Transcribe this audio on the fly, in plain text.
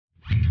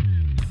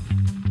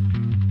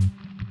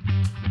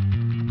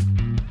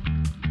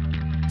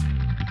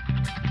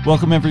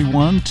Welcome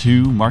everyone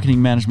to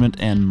Marketing Management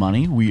and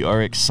Money. We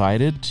are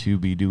excited to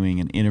be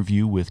doing an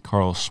interview with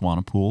Karl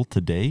Swanepoel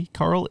today.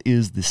 Karl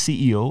is the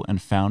CEO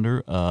and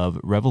founder of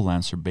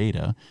Revolancer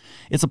Beta.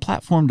 It's a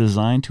platform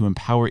designed to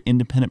empower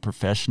independent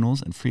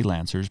professionals and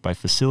freelancers by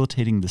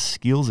facilitating the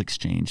skills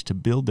exchange to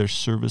build their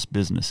service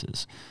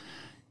businesses.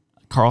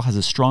 Karl has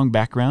a strong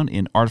background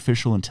in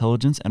artificial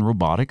intelligence and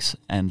robotics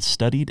and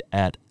studied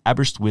at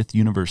Aberystwyth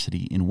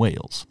University in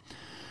Wales.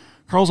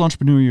 Karl's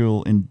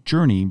entrepreneurial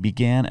journey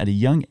began at a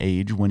young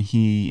age when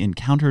he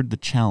encountered the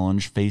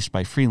challenge faced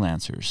by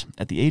freelancers.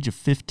 At the age of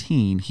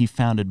 15, he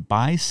founded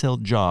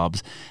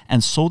BuySellJobs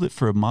and sold it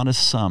for a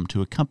modest sum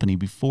to a company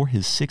before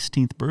his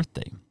 16th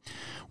birthday,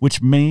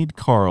 which made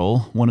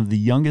Karl one of the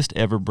youngest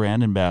ever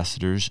brand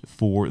ambassadors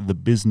for The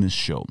Business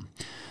Show,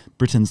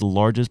 Britain's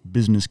largest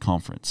business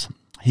conference.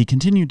 He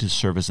continued to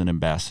serve as an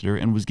ambassador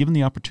and was given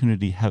the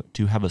opportunity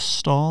to have a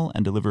stall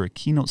and deliver a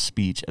keynote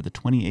speech at the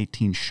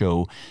 2018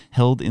 show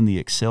held in the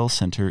Excel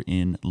Centre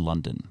in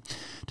London.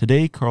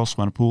 Today, Karl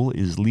Swanepoel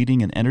is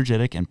leading an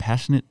energetic and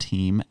passionate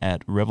team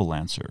at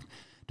Revolancer,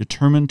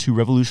 determined to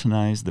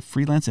revolutionize the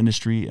freelance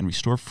industry and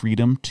restore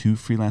freedom to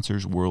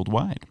freelancers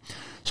worldwide.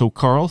 So,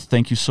 Karl,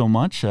 thank you so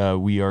much.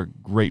 We are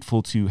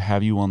grateful to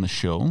have you on the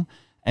show.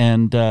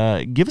 And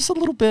give us a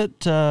little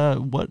bit,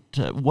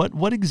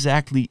 what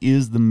exactly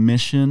is the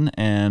mission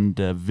and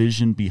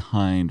vision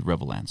behind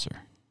Revolancer?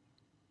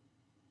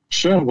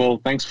 Sure. Well,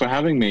 thanks for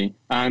having me.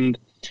 And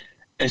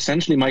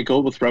essentially, my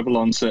goal with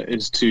Revolancer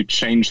is to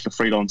change the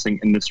freelancing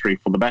industry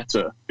for the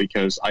better,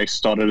 because I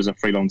started as a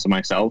freelancer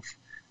myself.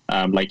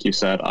 Like you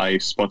said, I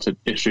spotted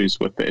issues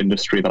with the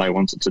industry that I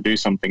wanted to do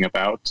something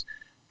about.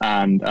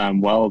 And,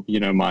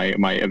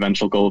 my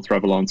eventual goal with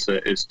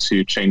Revolancer is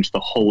to change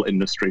the whole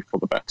industry for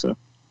the better.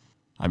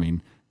 I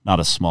mean, not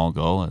a small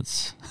goal.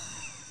 It's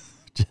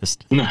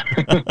just...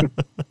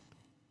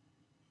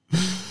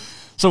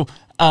 So,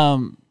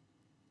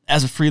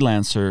 as a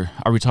freelancer,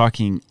 are we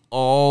talking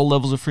all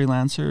levels of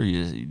freelancer? Are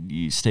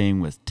you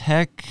staying with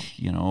tech,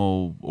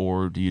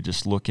 or do you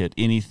just look at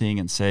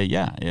anything and say,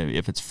 yeah,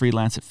 if it's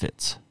freelance, it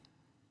fits?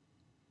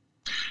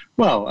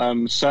 Well,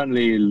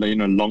 certainly,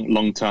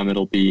 long term,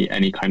 it'll be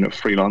any kind of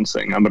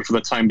freelancing. But for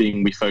the time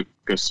being, we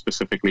focus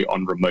specifically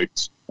on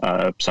remote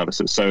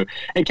services. So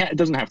it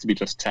doesn't have to be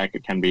just tech.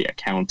 It can be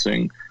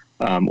accounting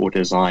or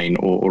design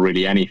or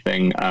really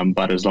anything,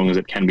 but as long as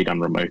it can be done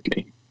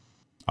remotely.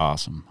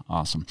 Awesome.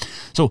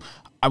 So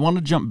I want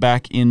to jump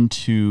back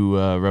into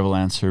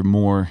Revolancer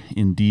more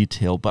in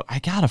detail, but I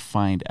got to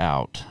find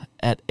out,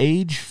 at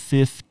age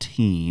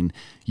 15,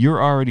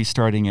 you're already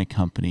starting a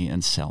company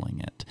and selling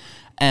it.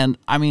 And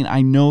I mean,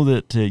 I know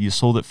that you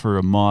sold it for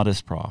a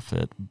modest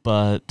profit,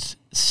 but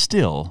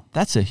still,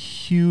 that's a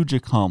huge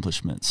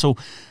accomplishment. So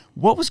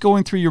what was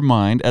going through your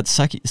mind at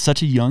such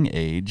a young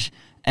age?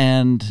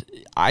 And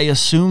I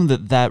assume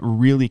that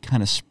really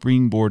kind of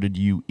springboarded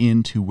you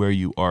into where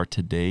you are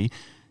today.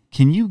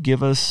 Can you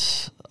give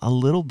us a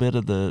little bit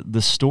of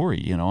the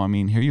story? I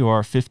mean, here you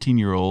are,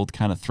 15-year-old,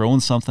 kind of throwing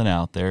something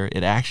out there.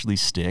 It actually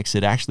sticks.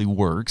 It actually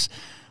works.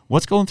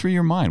 What's going through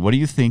your mind? What are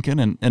you thinking?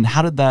 And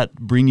how did that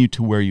bring you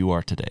to where you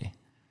are today?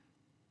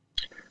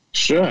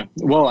 Sure.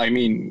 Well, I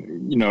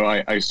mean,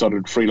 I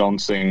started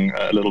freelancing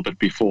a little bit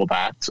before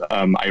that.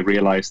 I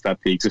realized that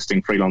the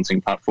existing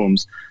freelancing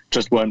platforms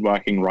just weren't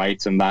working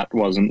right, and that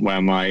wasn't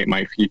where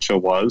my future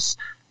was.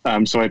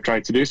 So I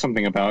tried to do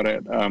something about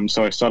it.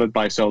 So I started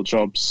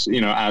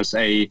BuySellJobs, as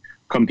a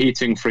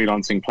competing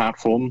freelancing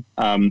platform.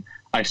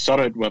 I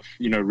started with,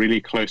 really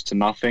close to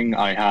nothing.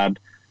 I had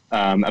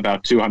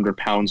about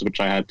 £200, which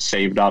I had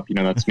saved up.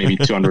 That's maybe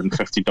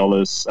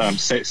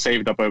 $250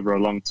 saved up over a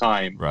long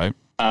time. Right.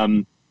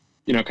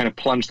 Kind of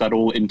plunged that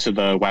all into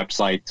the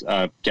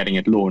website, getting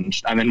it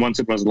launched. And then once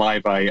it was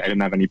live, I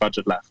didn't have any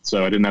budget left.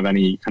 So I didn't have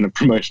any kind of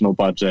promotional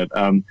budget.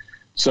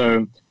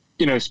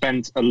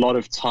 Spent a lot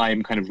of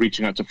time kind of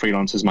reaching out to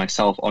freelancers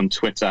myself on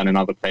Twitter and in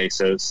other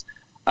places,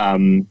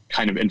 kind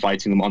of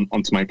inviting them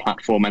onto my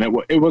platform. And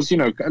it was,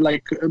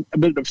 like a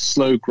bit of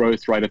slow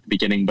growth right at the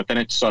beginning, but then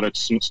it started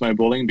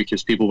snowballing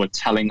because people were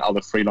telling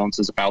other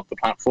freelancers about the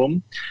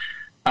platform.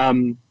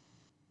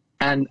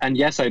 And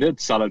yes, I did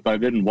sell it, but I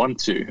didn't want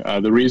to.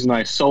 The reason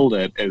I sold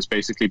it is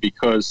basically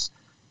because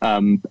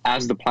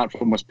as the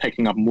platform was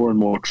picking up more and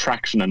more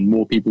traction and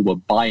more people were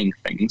buying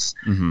things,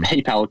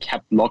 PayPal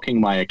kept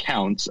locking my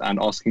accounts and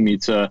asking me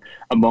to,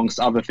 amongst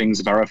other things,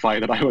 verify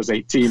that I was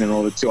 18 in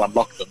order to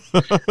unlock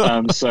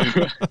them. So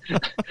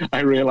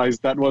I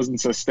realized that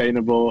wasn't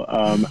sustainable.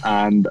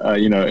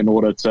 In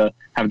order to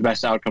have the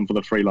best outcome for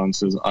the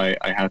freelancers, I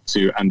had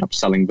to end up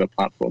selling the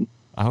platform.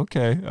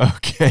 Okay.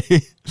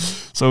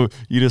 So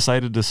you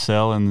decided to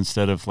sell, and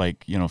instead of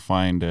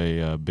find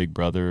a big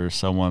brother or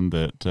someone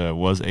that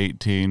was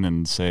 18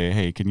 and say,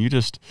 hey, can you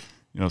just,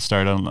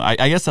 start on,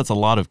 I guess that's a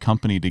lot of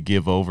company to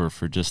give over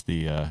for just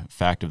the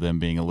fact of them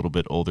being a little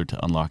bit older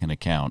to unlock an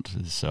account.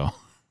 So.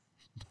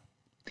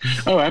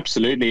 Oh,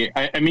 absolutely.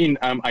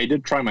 I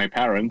did try my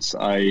parents.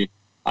 I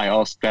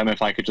asked them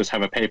if I could just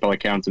have a PayPal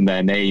account in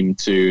their name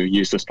to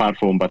use this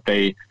platform, but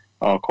they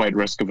are quite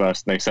risk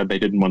averse. They said they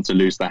didn't want to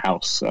lose their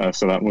house.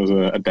 So that was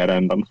a dead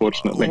end,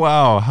 unfortunately.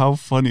 Wow. How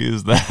funny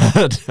is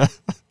that?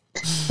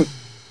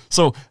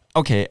 So,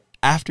 okay.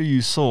 After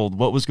you sold,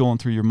 what was going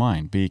through your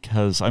mind?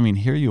 Because, I mean,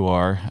 here you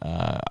are.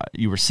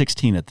 You were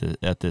 16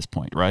 at this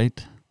point,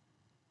 right?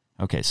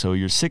 Okay, so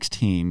you're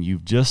 16.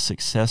 You've just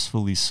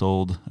successfully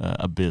sold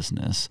a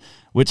business,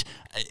 which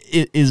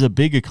is a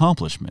big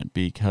accomplishment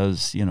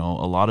because a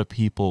lot of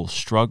people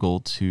struggle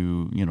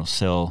to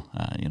sell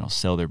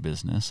their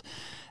business,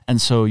 and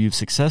so you've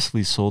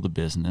successfully sold a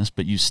business,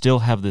 but you still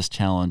have this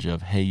challenge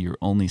of, hey, you're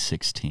only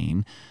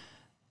 16.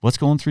 What's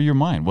going through your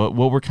mind? What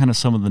were kind of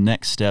some of the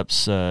next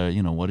steps?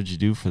 What did you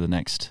do for the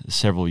next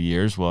several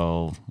years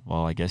while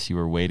I guess you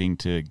were waiting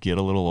to get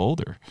a little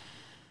older?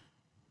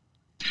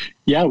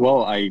 Yeah,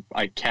 well, I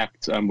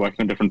kept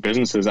working on different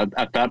businesses.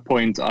 At that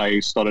point,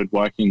 I started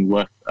working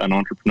with an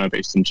entrepreneur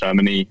based in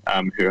Germany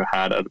who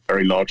had a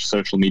very large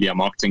social media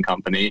marketing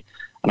company,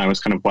 and I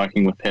was kind of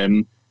working with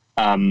him.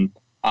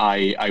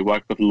 I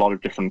worked with a lot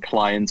of different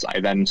clients. I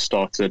then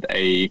started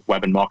a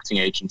web and marketing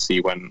agency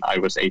when I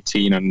was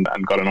 18 and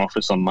got an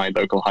office on my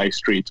local high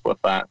street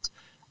with that.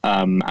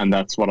 And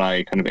that's what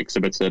I kind of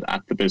exhibited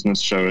at the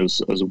business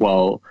shows as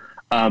well.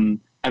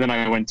 And then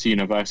I went to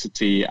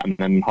university, and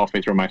then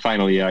halfway through my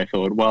final year, I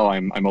thought, well,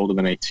 I'm older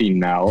than 18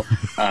 now.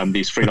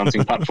 These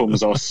freelancing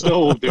platforms are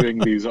still doing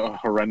these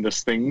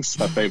horrendous things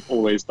that they've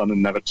always done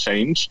and never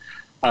change.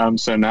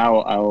 So now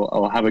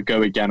I'll have a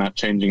go again at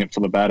changing it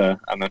for the better,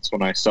 and that's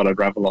when I started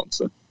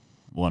Revolancer.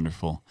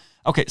 Wonderful.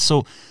 Okay,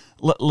 so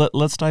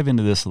let's dive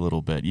into this a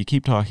little bit. You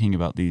keep talking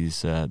about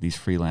these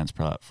freelance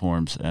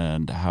platforms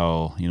and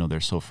how they're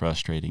so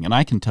frustrating, and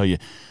I can tell you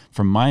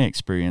from my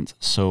experience.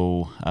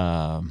 So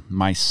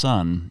my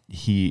son,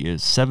 he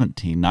is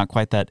 17, not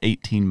quite that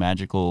 18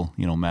 magical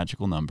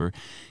number.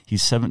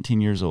 He's 17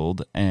 years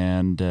old,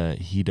 and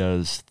he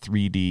does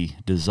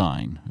 3D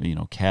design,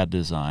 CAD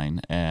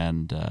design,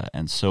 and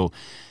so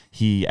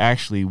he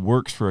actually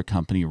works for a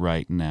company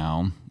right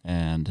now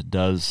and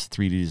does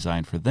 3D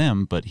design for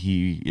them, but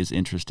he is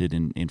interested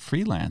in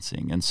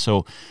freelancing. And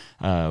so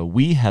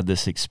we had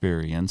this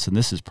experience, and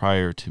this is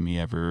prior to me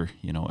ever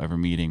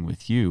meeting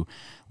with you.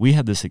 We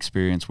had this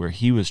experience where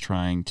he was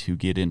trying to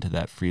get into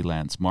that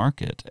freelance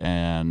market,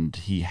 and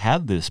he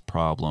had this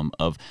problem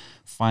of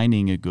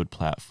finding a good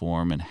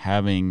platform and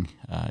having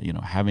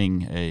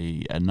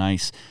a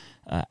nice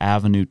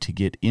avenue to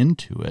get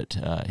into it.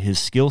 His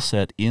skill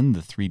set in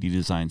the 3D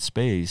design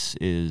space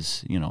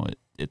is,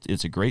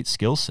 it's a great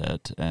skill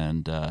set,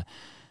 and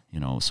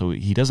so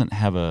he doesn't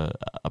have a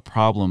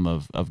problem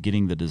of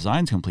getting the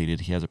designs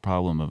completed. He has a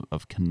problem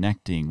of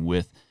connecting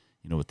with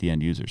the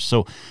end users.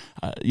 So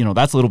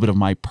that's a little bit of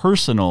my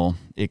personal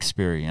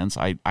experience.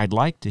 I'd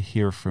like to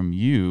hear from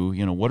you.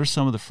 What are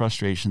some of the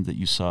frustrations that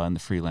you saw in the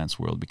freelance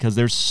world? Because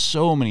there's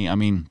so many,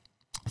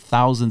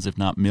 thousands, if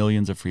not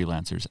millions, of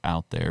freelancers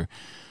out there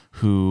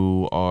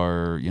who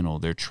are,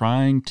 they're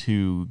trying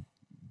to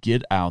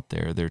get out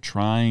there. They're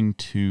trying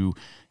to,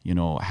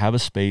 have a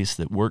space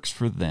that works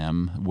for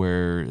them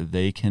where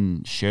they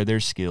can share their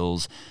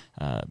skills,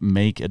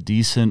 make a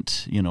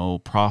decent,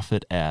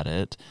 profit at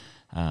it.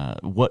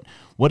 What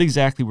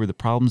exactly were the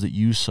problems that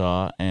you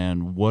saw,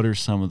 and what are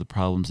some of the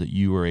problems that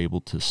you were able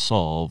to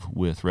solve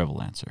with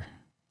Revolancer?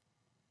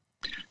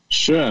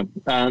 Sure.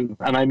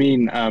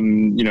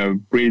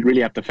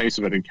 Really at the face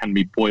of it, it can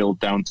be boiled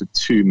down to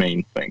two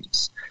main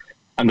things.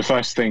 And the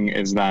first thing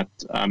is that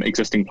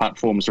existing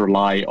platforms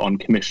rely on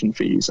commission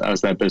fees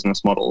as their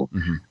business model.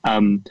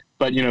 Mm-hmm.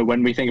 But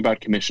when we think about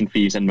commission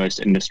fees in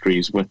most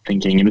industries, we're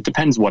thinking, and it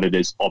depends what it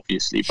is,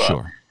 obviously, but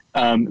sure.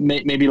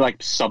 Maybe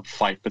like sub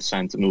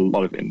 5% in a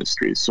lot of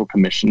industries, or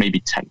commission,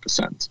 maybe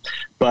 10%.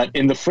 But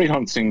in the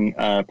freelancing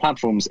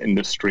platforms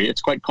industry,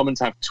 it's quite common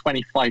to have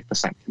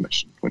 25%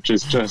 commission, which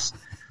is just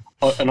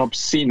an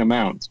obscene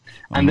amount.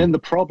 Uh-huh. And then the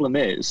problem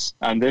is,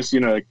 and this,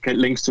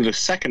 links to the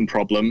second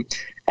problem,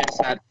 is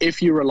that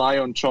if you rely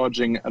on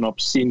charging an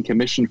obscene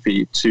commission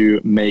fee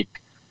to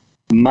make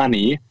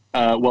money,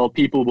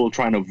 people will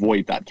try and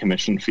avoid that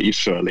commission fee,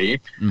 surely.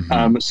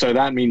 Mm-hmm. So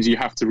that means you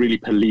have to really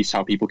police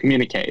how people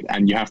communicate,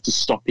 and you have to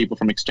stop people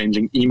from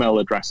exchanging email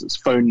addresses,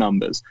 phone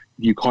numbers.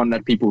 You can't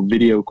let people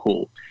video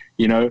call.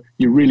 You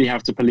really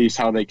have to police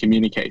how they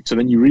communicate. So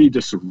then you really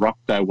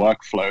disrupt their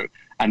workflow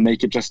and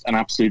make it just an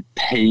absolute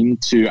pain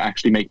to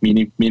actually make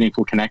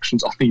meaningful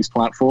connections on these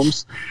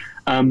platforms.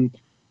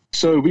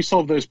 So we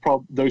solve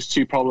those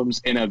two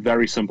problems in a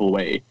very simple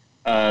way.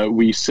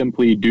 We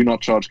simply do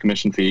not charge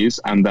commission fees,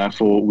 and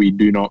therefore we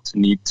do not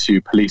need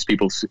to police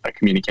people's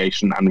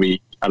communication, and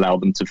we allow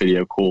them to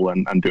video call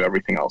and do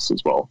everything else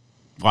as well.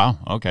 Wow.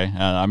 Okay.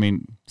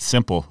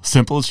 Simple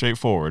and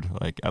straightforward.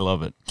 I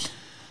love it.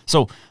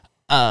 So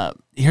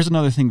here's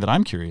another thing that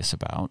I'm curious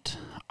about.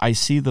 I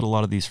see that a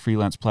lot of these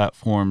freelance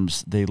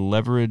platforms, they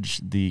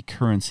leverage the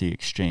currency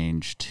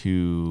exchange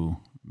to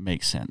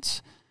make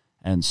sense.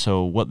 And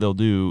so what they'll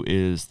do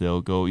is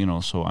they'll go,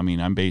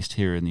 I'm based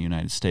here in the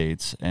United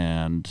States,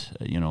 and,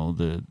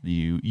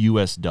 the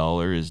U.S.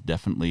 dollar is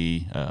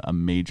definitely a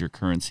major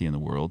currency in the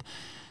world.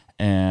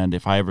 And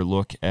if I ever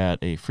look at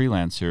a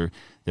freelancer,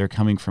 they're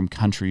coming from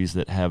countries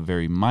that have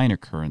very minor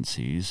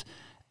currencies.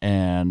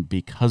 And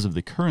because of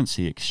the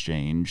currency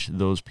exchange,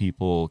 those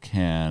people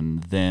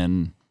can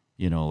then,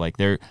 like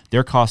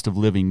their cost of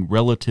living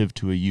relative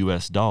to a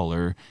US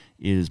dollar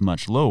is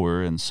much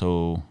lower, and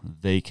so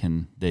they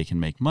can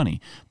make money.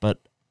 But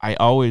I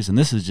always, and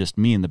this is just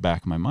me in the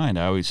back of my mind,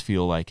 I always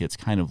feel like it's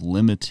kind of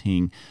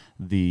limiting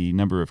the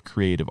number of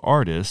creative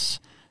artists.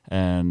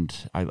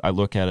 And I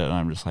look at it and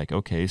I'm just like,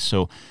 okay,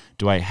 so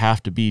do I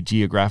have to be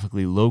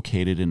geographically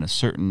located in a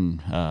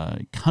certain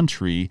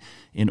country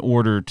in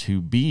order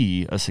to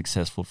be a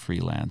successful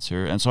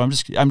freelancer? And so I'm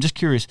just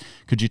curious.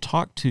 Could you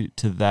talk to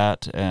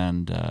that?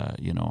 And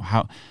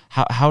how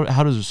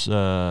does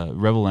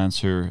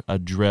Revolancer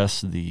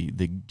address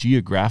the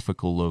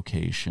geographical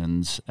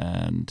locations?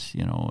 And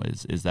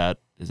is that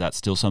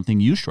still something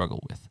you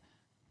struggle with?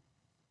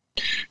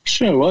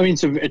 Sure. Well, I mean,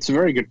 it's a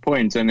very good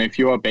point. And if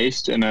you are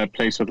based in a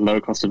place with low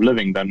cost of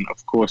living, then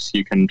of course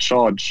you can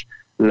charge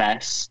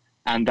less.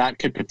 And that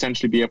could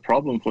potentially be a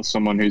problem for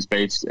someone who's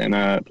based in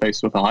a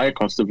place with a higher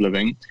cost of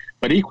living.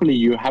 But equally,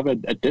 you have a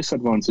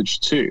disadvantage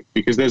too,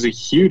 because there's a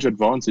huge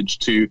advantage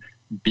to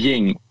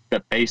being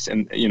based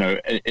in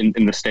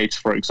the States,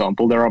 for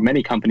example. There are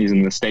many companies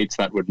in the States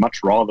that would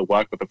much rather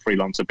work with a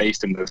freelancer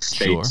based in the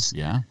States. Sure,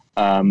 yeah.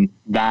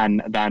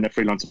 Than a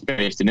freelancer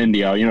based in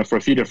India, for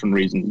a few different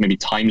reasons, maybe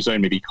time zone,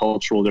 maybe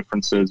cultural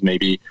differences,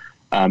 maybe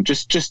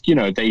just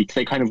they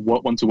kind of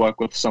want to work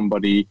with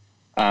somebody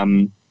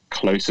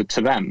closer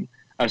to them.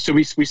 So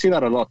we see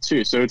that a lot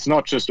too. So it's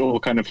not just all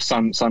kind of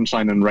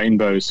sunshine and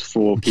rainbows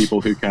for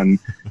people who can,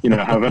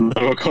 have a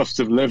lower cost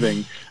of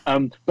living.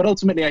 But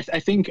ultimately, I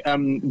think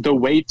the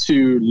way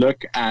to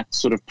look at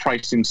sort of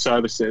pricing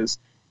services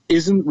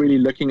isn't really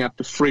looking at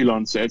the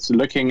freelancer. It's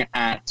looking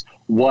at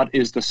what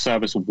is the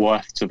service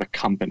worth to the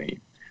company,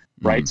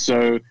 right?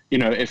 So,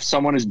 if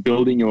someone is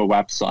building your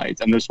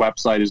website and this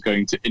website is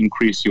going to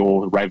increase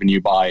your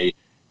revenue by,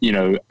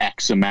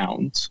 X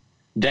amount,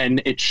 then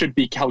it should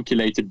be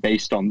calculated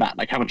based on that.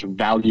 Like, how much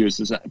value is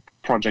this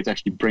project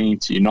actually bringing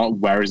to you, not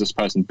where is this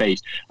person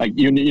based? Like,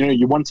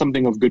 you want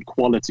something of good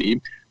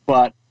quality,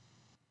 but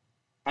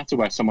no matter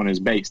where someone is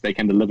based, they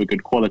can deliver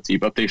good quality,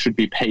 but they should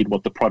be paid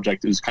what the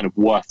project is kind of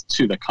worth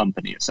to the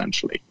company,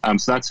 essentially.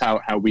 So that's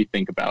how we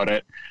think about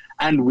it.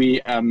 And we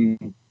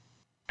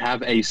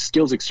have a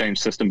skills exchange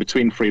system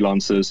between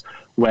freelancers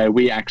where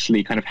we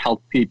actually kind of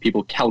help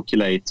people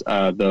calculate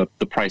the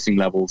pricing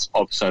levels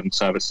of certain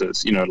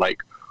services, like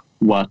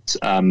what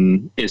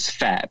is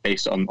fair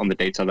based on the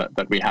data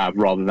that we have,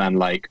 rather than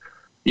like,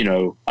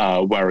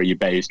 where are you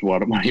based?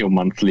 What are your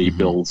monthly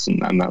bills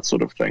and that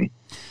sort of thing.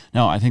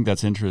 No, I think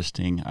that's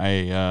interesting.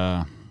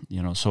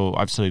 So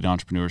I've studied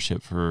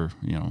entrepreneurship for,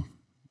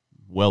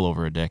 well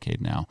over a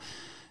decade now.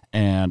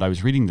 And I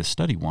was reading this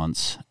study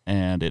once,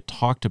 and it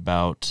talked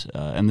about,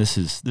 and this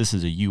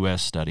is a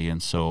U.S. study,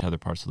 and so other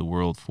parts of the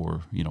world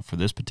for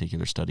this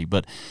particular study,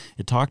 but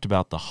it talked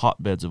about the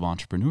hotbeds of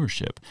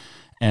entrepreneurship,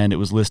 and it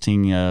was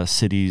listing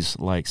cities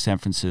like San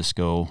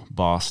Francisco,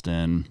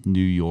 Boston, New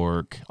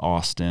York,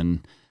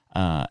 Austin,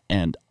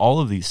 and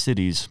all of these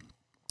cities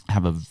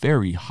have a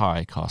very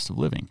high cost of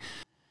living.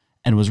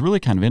 And it was really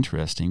kind of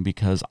interesting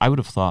because I would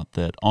have thought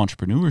that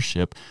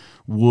entrepreneurship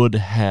would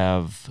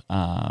have,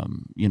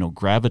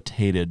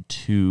 gravitated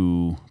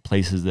to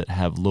places that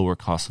have lower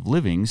cost of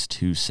livings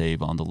to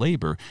save on the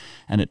labor.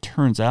 And it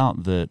turns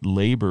out that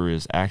labor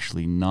is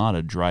actually not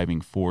a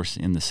driving force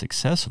in the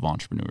success of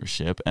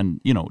entrepreneurship.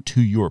 And,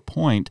 to your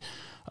point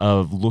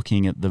of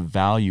looking at the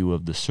value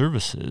of the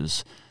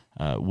services,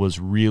 was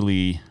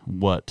really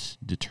what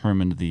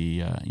determined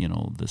the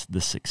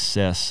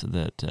success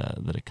that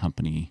a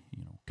company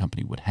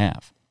would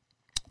have.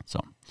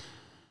 So,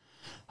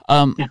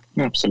 yeah,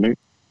 absolutely.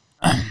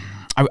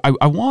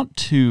 I want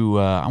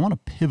to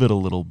pivot a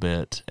little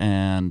bit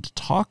and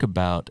talk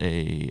about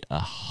a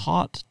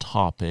hot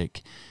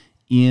topic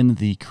in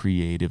the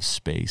creative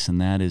space,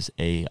 and that is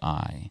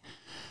AI.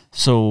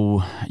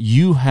 So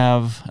you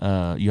have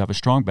a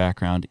strong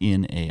background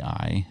in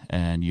AI,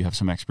 and you have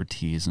some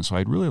expertise, and so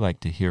I'd really like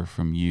to hear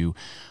from you.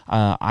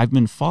 I've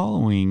been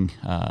following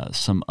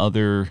some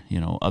other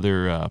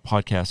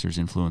podcasters,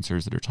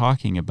 influencers that are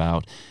talking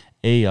about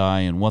AI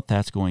and what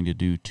that's going to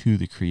do to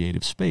the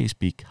creative space,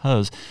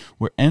 because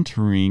we're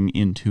entering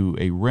into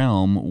a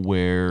realm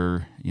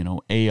where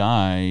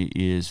AI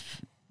is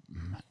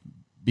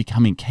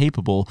becoming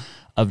capable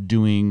of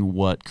doing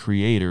what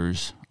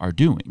creators are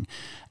doing.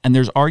 And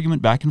there's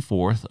argument back and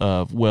forth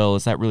of, well,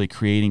 is that really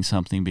creating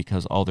something,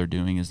 because all they're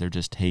doing is they're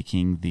just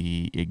taking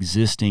the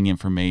existing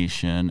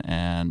information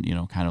and,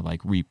 kind of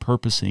like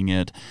repurposing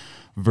it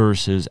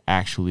versus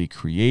actually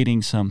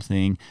creating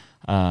something.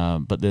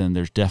 But then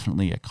there's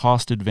definitely a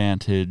cost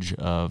advantage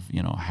of,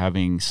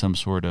 having some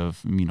sort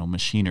of,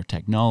 machine or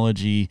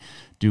technology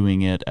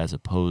doing it as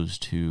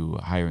opposed to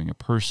hiring a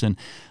person.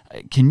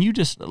 Can you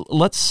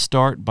let's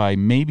start by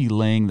maybe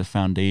laying the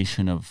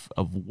foundation of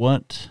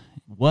what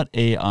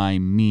AI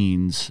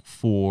means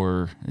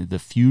for the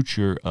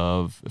future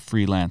of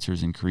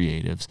freelancers and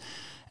creatives,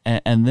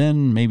 And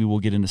then maybe we'll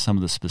get into some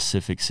of the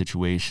specific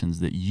situations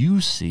that you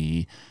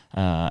see,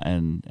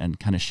 and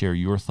kind of share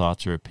your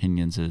thoughts or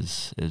opinions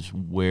as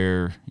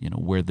where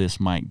this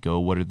might go.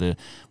 What are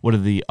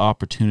the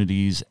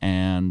opportunities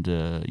and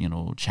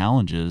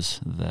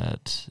challenges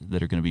that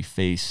are going to be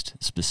faced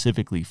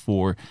specifically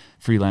for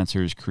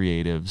freelancers,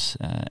 creatives,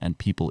 and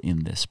people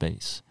in this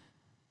space?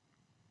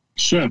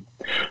 Sure.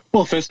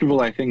 Well, first of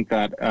all, I think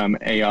that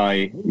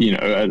AI,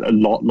 a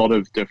lot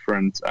of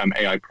different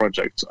AI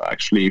projects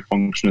actually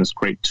function as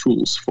great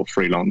tools for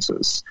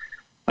freelancers.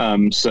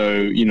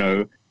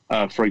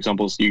 For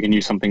example, so you can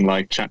use something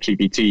like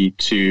ChatGPT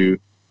to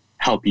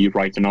help you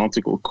write an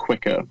article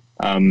quicker,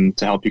 to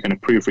help you kind of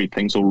proofread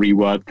things or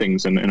reword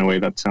things in a way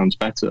that sounds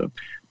better.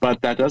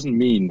 But that doesn't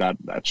mean that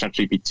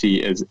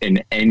ChatGPT is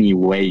in any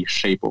way,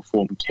 shape, or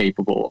form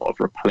capable of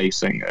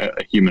replacing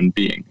a human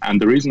being. And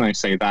the reason I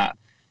say that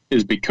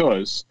is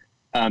because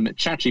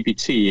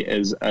ChatGPT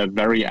is a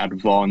very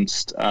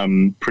advanced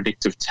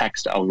predictive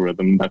text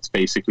algorithm that's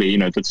basically,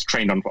 that's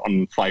trained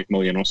on 5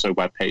 million or so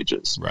web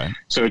pages. Right.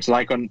 So it's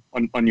like on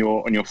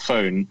your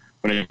phone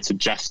when it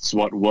suggests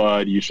what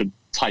word you should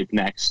type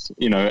next.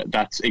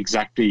 That's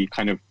exactly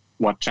kind of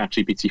what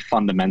ChatGPT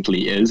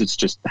fundamentally is. It's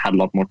just had a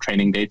lot more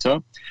training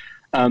data.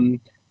 And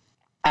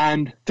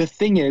the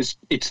thing is,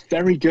 it's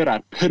very good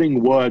at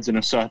putting words in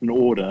a certain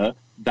order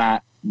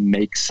that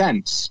make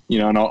sense,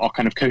 and are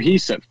kind of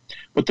cohesive.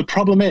 But the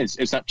problem is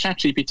that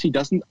ChatGPT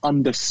doesn't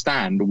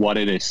understand what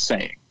it is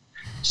saying.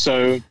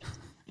 So,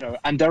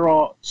 and there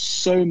are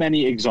so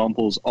many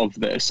examples of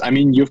this. I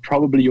mean, you've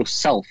probably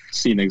yourself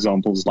seen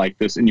examples like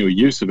this in your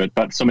use of it,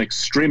 but some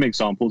extreme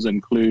examples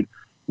include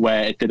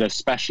where it did a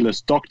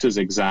specialist doctor's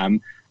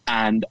exam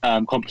and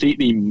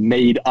completely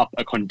made up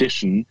a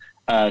condition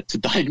to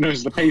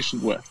diagnose the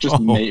patient with,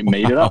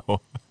 made it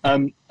up.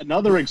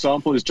 Another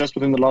example is just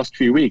within the last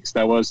few weeks,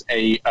 there was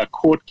a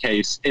court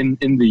case in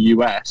the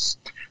US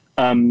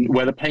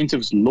where the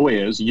plaintiff's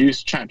lawyers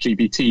used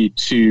ChatGPT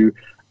to,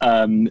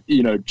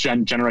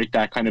 generate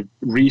that kind of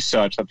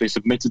research that they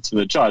submitted to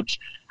the judge.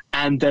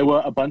 And there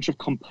were a bunch of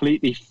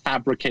completely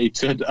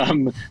fabricated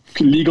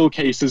legal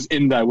cases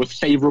in there with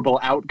favorable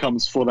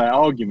outcomes for their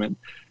argument.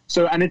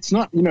 So, and it's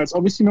not, it's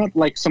obviously not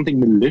like something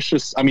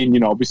malicious. I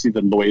mean, obviously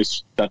the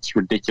lawyers, that's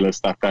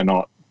ridiculous that they're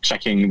not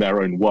checking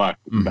their own work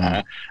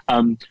there.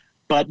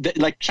 But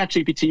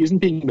ChatGPT isn't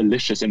being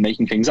malicious in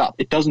making things up.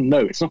 It doesn't know.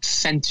 It's not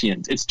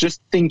sentient. It's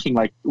just thinking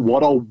like,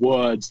 what are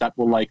words that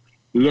will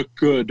look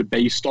good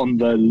based on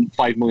the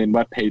 5 million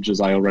web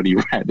pages I already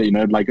read,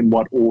 in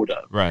what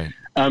order. Right.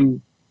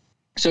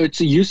 So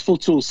it's a useful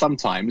tool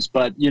sometimes,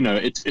 but,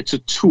 it's a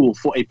tool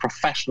for a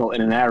professional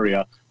in an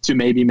area to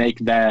maybe make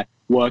their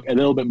work a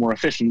little bit more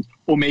efficient,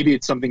 or maybe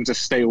it's something to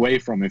stay away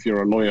from if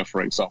you're a lawyer,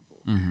 for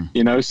example.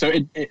 So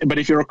but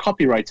if you're a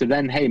copywriter,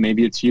 then hey,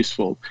 maybe it's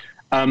useful.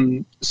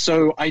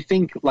 So I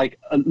think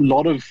a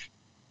lot of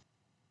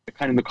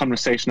the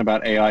conversation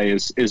about AI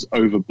is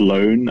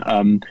overblown.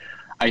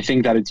 I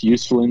think that it's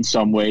useful in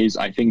some ways.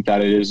 I think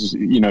that it is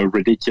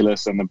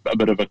ridiculous and a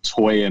bit of a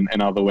toy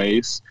in other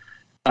ways.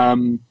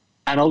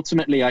 And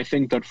ultimately, I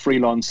think that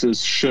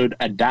freelancers should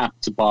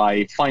adapt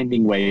by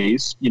finding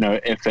ways,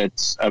 if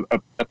it's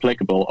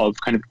applicable, of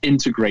kind of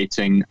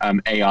integrating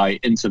AI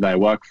into their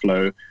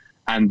workflow,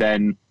 and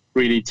then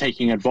really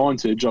taking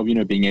advantage of,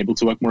 being able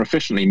to work more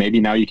efficiently. Maybe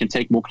now you can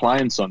take more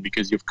clients on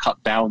because you've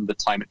cut down the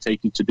time it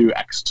takes you to do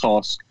X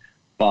task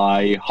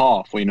by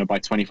half, or, by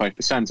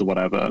 25% or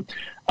whatever.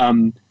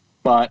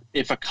 But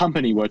if a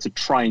company were to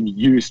try and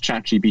use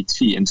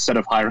ChatGPT instead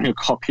of hiring a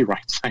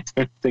copywriter, I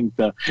don't think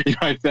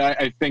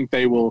I think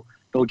they'll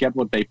get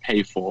what they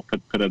pay for.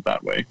 Put it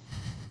that way.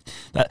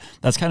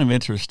 That's kind of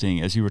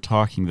interesting. As you were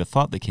talking, the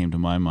thought that came to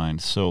my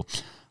mind. So,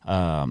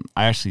 I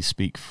actually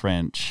speak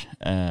French,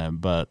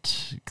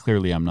 but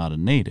clearly I'm not a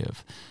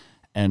native.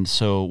 And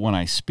so when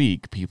I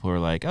speak, people are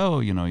like, "Oh,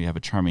 you have a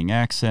charming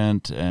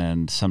accent,"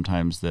 and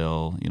sometimes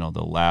they'll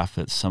laugh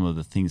at some of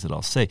the things that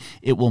I'll say.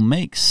 It will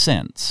make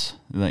sense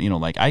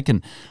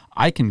that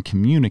I can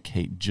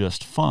communicate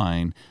just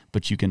fine,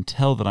 but you can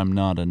tell that I'm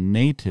not a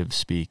native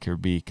speaker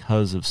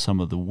because of some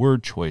of the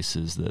word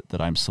choices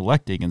that I'm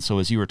selecting. And so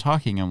as you were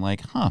talking, I'm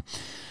like,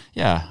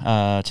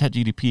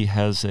 ChatGPT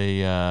has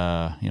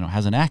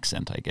has an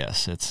accent, I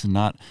guess. It's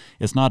not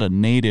a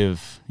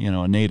native,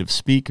 a native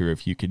speaker,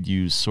 if you could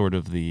use sort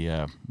of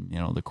the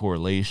the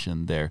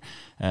correlation there.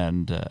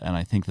 And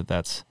I think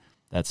that's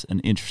an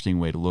interesting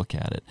way to look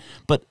at it.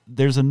 But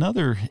there's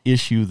another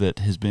issue that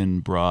has been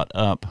brought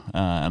up,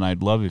 and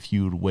I'd love if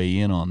you would weigh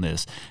in on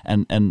this.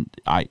 And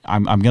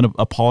I'm going to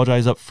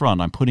apologize up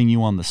front. I'm putting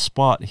you on the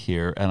spot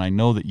here, and I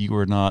know that you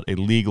are not a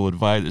legal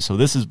advisor. So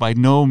this is by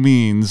no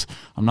means,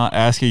 I'm not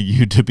asking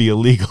you to be a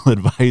legal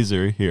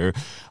advisor here,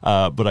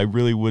 but I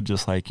really would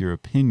just like your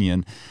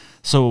opinion.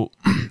 So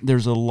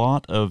there's a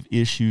lot of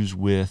issues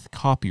with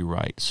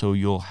copyright. So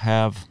you'll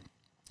have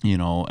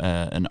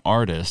an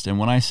artist. And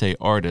when I say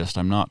artist,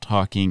 I'm not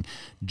talking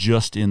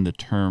just in the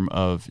term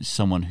of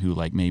someone who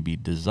like maybe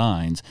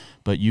designs,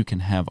 but you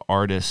can have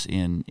artists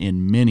in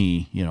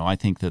many, I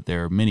think that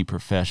there are many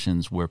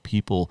professions where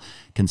people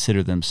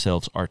consider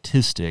themselves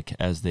artistic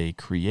as they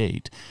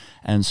create.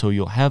 And so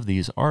you'll have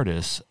these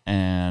artists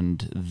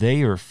and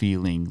they are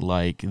feeling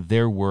like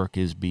their work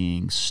is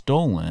being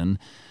stolen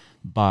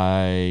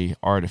by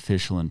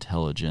artificial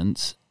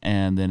intelligence,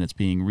 and then it's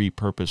being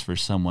repurposed for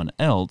someone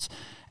else.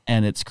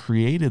 And it's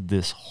created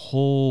this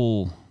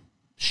whole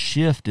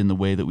shift in the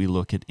way that we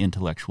look at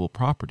intellectual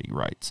property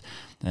rights.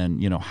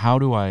 And, how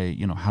do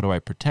I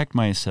protect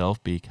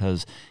myself?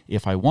 Because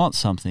if I want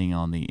something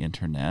on the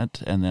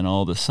internet and then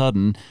all of a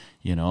sudden,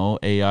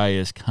 AI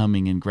is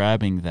coming and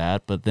grabbing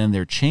that, but then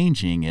they're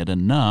changing it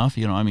enough,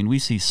 we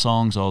see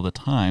songs all the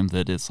time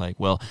that it's like,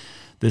 well,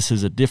 this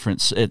is a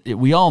different,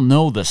 we all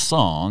know the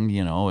song,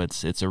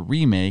 it's a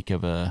remake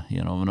of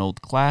an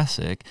old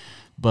classic,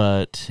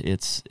 but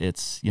it's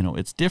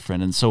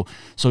different. And so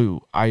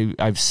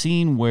I've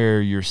seen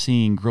where you're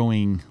seeing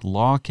growing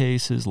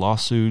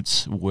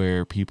lawsuits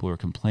where people are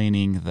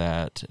complaining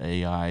that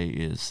AI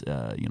is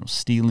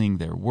stealing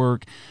their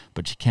work,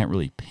 but you can't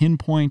really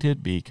pinpoint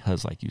it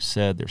because, like you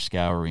said, they're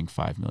scouring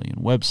 5 million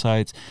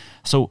websites.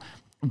 So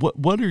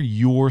what are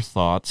your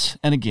thoughts?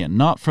 And again,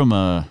 not from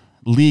a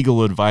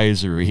legal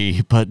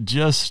advisory, but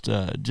just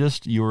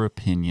your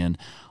opinion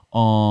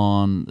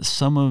on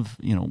some of,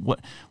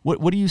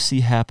 what do you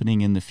see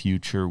happening in the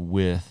future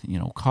with,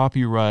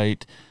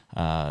 copyright?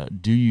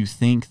 Do you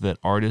think that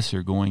artists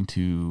are going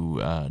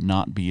to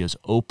not be as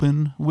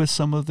open with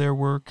some of their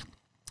work?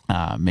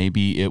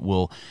 Maybe it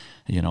will,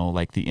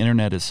 like the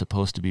internet is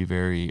supposed to be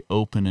very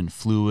open and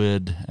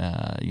fluid,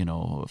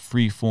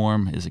 free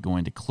form. Is it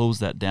going to close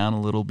that down a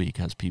little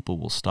because people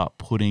will stop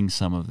putting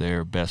some of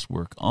their best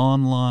work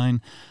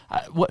online?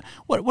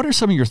 What are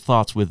some of your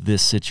thoughts with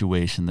this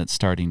situation that's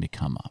starting to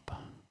come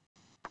up?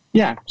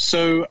 Yeah,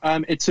 so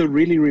it's a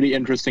really, really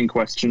interesting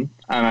question.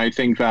 And I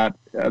think that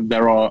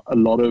there are a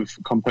lot of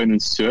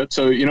components to it.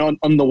 So,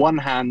 on the one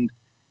hand,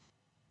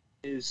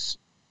 is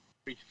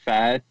pretty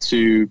fair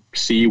to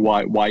see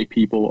why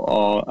people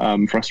are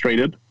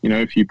frustrated.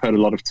 If you put a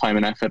lot of time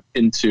and effort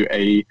into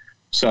a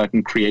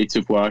certain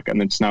creative work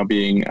and it's now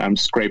being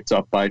scraped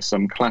up by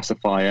some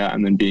classifier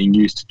and then being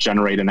used to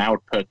generate an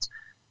output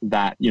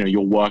that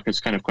your work has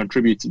kind of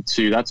contributed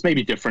to, that's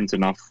maybe different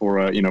enough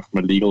for from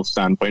a legal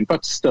standpoint,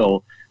 but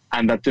still,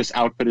 and that this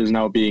output is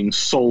now being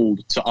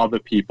sold to other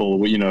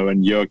people,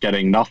 and you're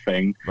getting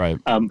nothing. Right.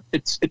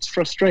 It's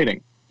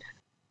frustrating.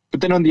 But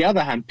then on the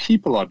other hand,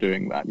 people are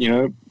doing that.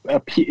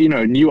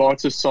 New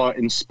artists are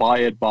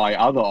inspired by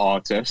other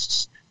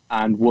artists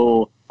and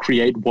will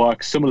create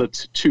work similar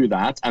to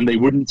that, and they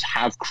wouldn't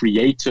have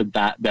created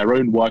their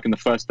own work in the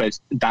first place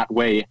that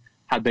way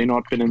had they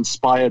not been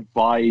inspired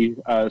by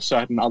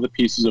certain other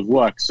pieces of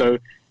work. So,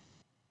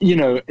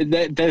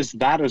 there's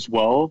that as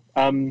well.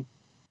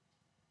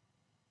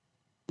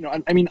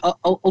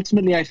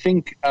 Ultimately, I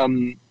think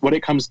what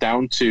it comes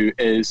down to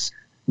is,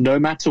 no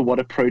matter what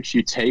approach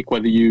you take,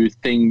 whether you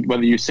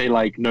say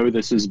like, no,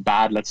 this is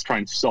bad, let's try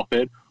and stop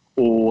it,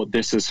 or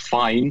this is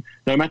fine,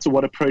 no matter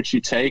what approach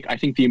you take, I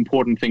think the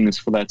important thing is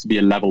for there to be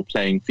a level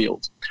playing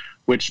field,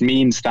 which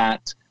means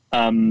that,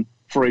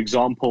 for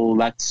example,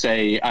 let's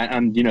say,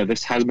 and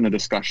this has been a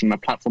discussion, a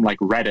platform like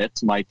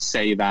Reddit might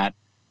say that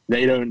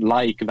they don't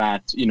like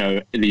that,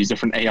 these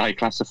different AI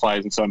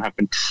classifiers and so on have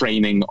been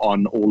training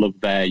on all of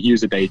their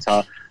user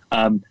data.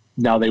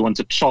 Now they want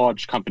to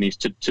charge companies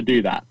to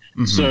do that.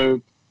 Mm-hmm.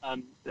 So,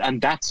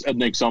 and that's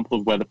an example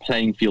of where the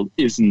playing field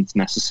isn't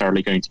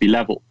necessarily going to be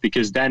level,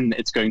 because then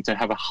it's going to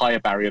have a higher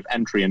barrier of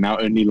entry, and now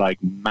only like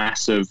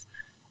massive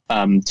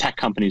tech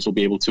companies will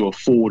be able to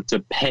afford to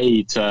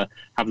pay to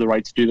have the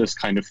right to do this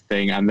kind of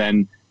thing, and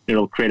then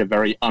it'll create a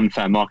very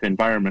unfair market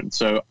environment.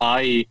 So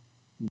I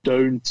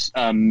don't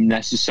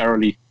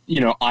necessarily,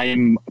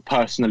 I'm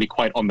personally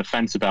quite on the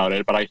fence about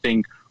it, but I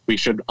think we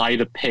should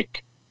either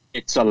pick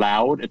it's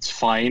allowed, it's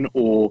fine,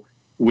 or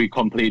we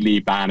completely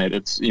ban it.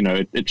 It's,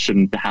 it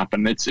shouldn't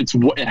happen. It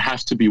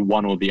has to be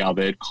one or the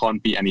other. It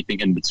can't be anything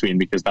in between,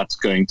 because that's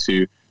going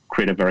to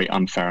create a very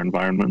unfair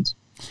environment.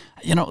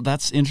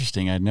 That's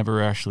interesting. I'd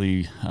never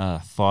actually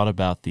thought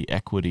about the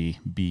equity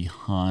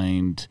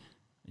behind,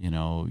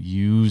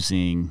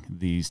 using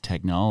these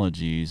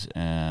technologies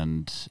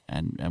and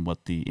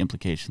what the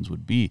implications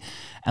would be.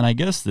 And I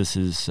guess this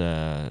is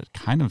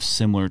kind of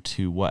similar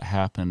to what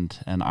happened,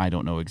 and I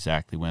don't know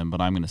exactly when, but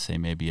I'm going to say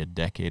maybe a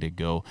decade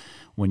ago,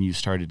 when you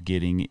started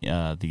getting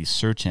these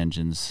search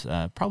engines,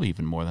 probably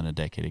even more than a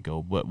decade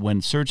ago, but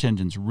when search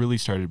engines really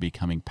started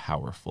becoming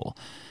powerful.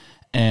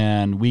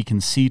 And we can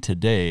see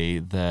today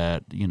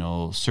that,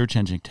 search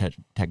engine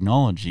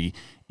technology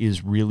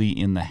is really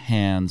in the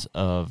hands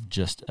of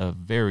just a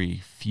very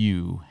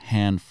few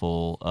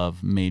handful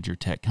of major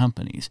tech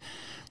companies.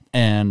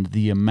 And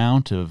the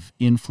amount of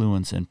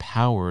influence and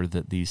power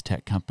that these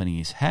tech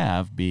companies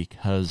have,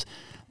 because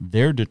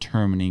they're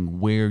determining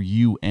where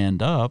you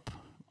end up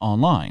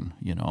online.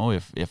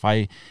 If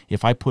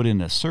I put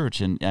in a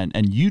search, and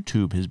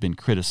YouTube has been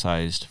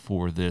criticized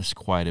for this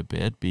quite a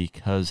bit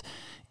because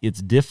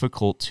it's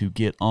difficult to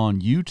get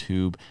on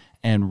YouTube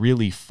and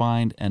really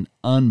find an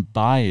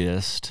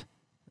unbiased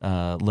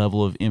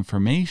level of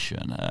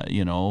information.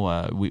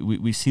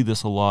 We see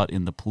this a lot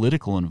in the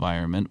political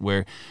environment,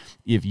 where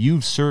if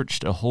you've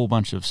searched a whole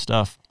bunch of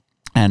stuff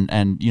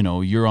and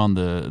you're on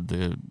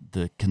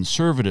the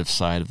conservative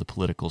side of the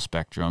political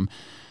spectrum,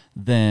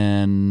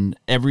 then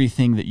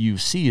everything that you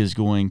see is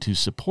going to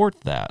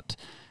support that.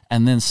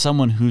 And then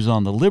someone who's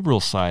on the liberal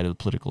side of the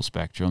political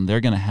spectrum, they're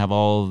going to have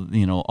all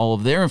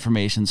of their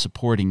information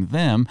supporting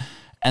them,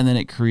 and then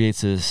it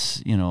creates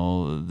this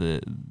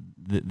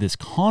this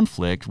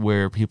conflict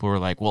where people are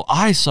like, well,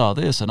 I saw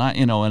this, and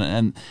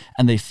and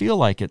they feel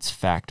like it's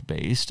fact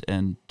based,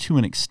 and to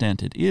an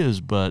extent it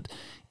is, but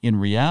in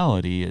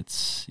reality,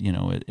 it's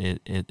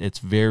it's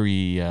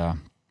very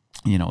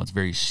it's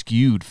very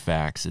skewed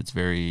facts. It's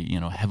very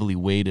heavily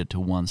weighted to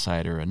one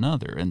side or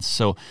another, and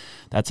so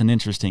that's an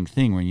interesting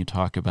thing when you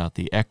talk about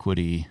the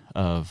equity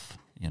of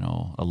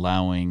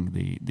allowing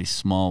the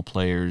small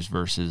players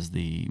versus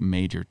the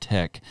major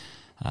tech,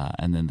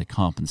 and then the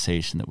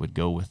compensation that would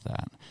go with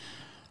that.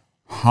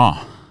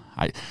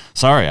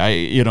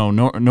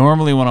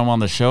 Normally when I'm on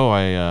the show,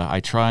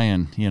 I try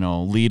and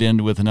lead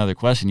in with another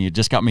question. You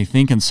just got me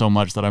thinking so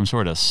much that I'm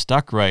sort of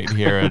stuck right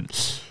here. And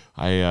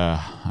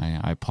I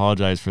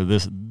apologize for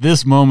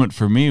this moment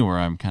for me where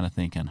I'm kind of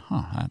thinking,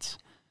 that's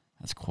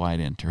quite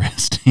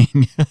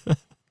interesting.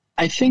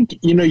 I think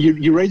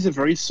you raise a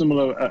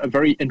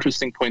very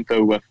interesting point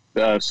though with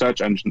search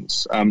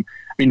engines.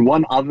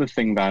 One other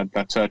thing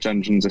that search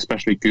engines,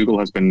 especially Google,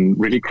 has been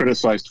really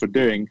criticized for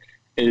doing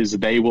is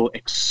they will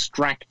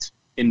extract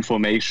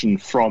information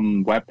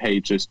from web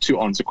pages to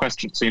answer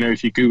questions. So,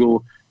 if you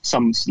Google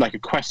a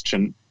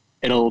question,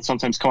 it'll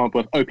sometimes come up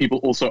with, people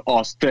also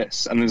asked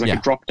this, and there's a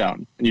drop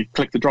down, and you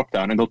click the drop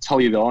down and they'll tell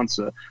you the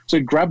answer.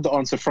 So grab the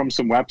answer from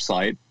some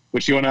website,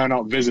 which you're now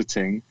not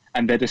visiting,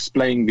 and they're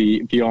displaying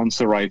the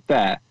answer right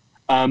there.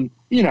 And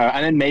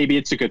then maybe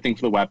it's a good thing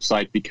for the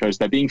website because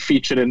they're being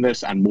featured in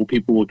this and more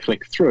people will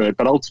click through it.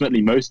 But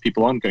ultimately, most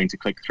people aren't going to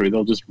click through.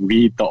 They'll just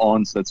read the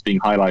answer that's being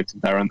highlighted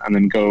there and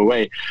then go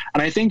away.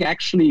 And I think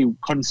actually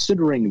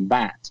considering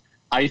that,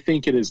 I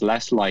think it is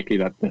less likely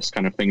that this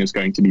kind of thing is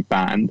going to be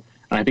banned.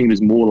 And I think it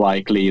is more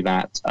likely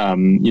that,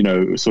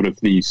 sort of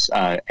these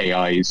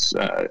AIs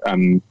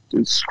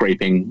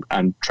scraping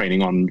and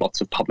training on lots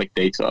of public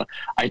data,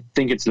 I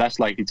think it's less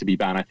likely to be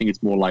banned. I think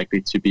it's more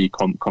likely to be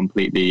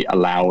completely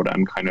allowed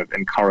and kind of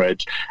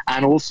encouraged.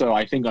 And also,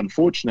 I think,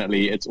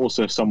 unfortunately, it's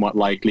also somewhat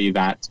likely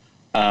that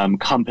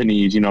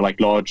companies, like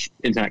large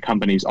internet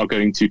companies, are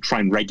going to try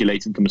and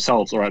regulate it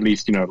themselves, or at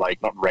least, not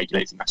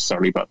regulate it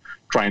necessarily, but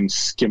try and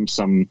skim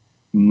some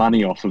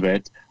money off of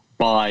it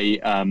by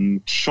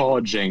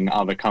charging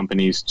other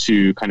companies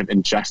to kind of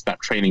ingest that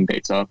training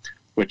data,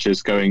 which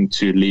is going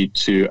to lead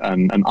to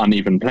an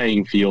uneven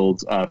playing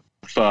field,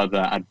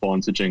 further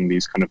advantaging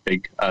these kind of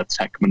big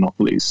tech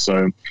monopolies.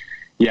 So,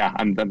 yeah,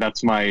 and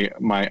that's my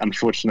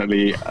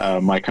unfortunately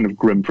my kind of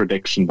grim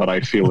prediction that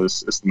I feel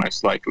is the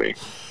most likely.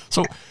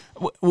 So,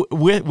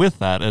 with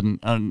that, and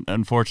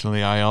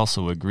unfortunately, I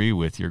also agree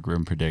with your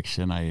grim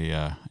prediction.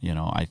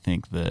 I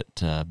think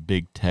that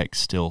big tech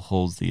still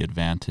holds the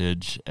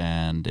advantage,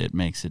 and it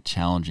makes it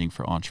challenging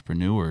for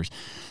entrepreneurs.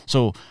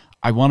 So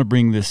I want to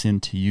bring this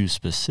into you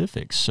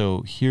specific.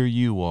 So here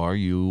you are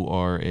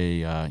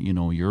a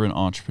you're an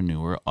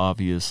entrepreneur.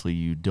 Obviously,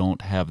 you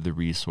don't have the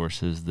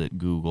resources that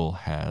Google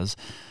has.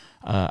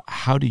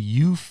 How do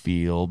you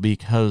feel?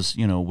 Because,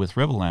 with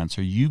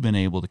Revolancer, you've been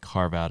able to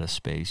carve out a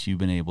space. You've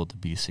been able to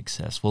be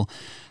successful.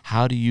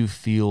 How do you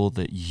feel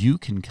that you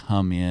can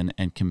come in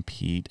and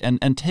compete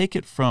and take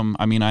it from,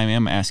 I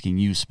am asking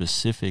you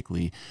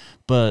specifically,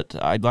 but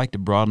I'd like to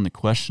broaden the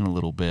question a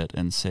little bit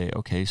and say,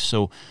 okay,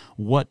 so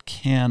what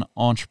can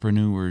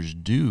entrepreneurs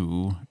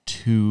do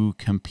to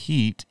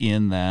compete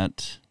in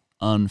that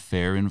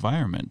unfair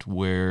environment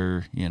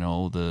where,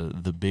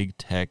 the big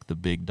tech, the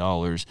big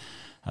dollars,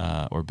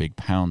 or big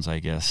pounds, I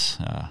guess.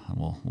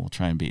 We'll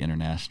try and be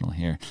international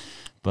here,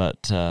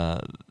 but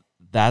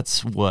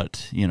that's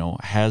what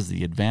has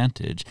the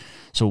advantage.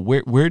 So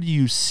where do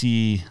you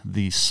see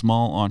the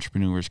small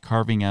entrepreneurs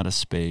carving out a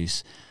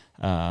space?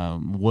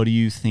 What do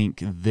you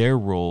think their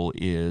role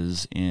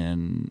is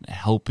in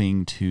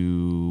helping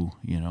to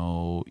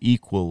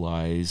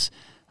equalize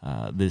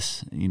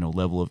this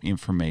level of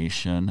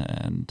information?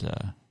 And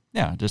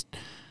just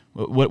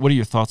what are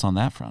your thoughts on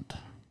that front?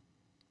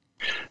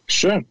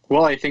 Sure.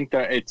 Well, I think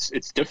that it's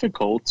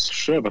difficult,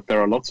 sure, but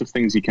there are lots of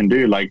things you can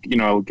do. Like,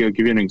 I'll give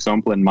you an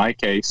example. In my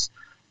case,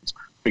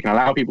 we can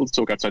allow people to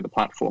talk outside the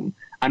platform.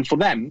 And for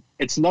them,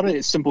 it's not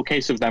a simple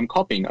case of them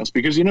copying us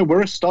because,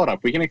 we're a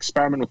startup. We can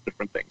experiment with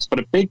different things. But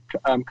a big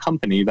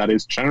company that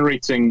is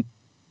generating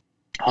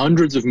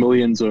hundreds of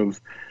millions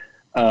of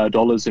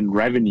dollars in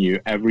revenue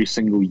every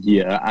single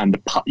year and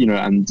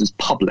is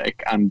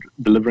public and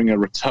delivering a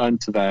return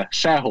to their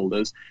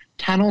shareholders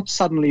cannot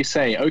suddenly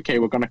say, okay,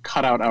 we're going to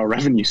cut out our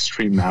revenue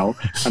stream now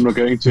and we're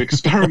going to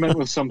experiment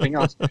with something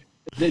else.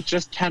 It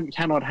just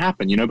cannot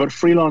happen, but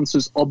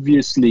freelancers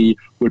obviously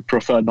would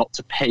prefer not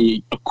to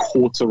pay a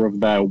quarter of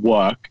their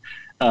work,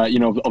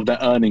 of their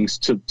earnings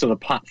to the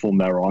platform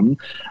they're on.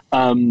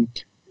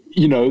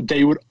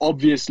 They would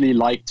obviously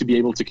like to be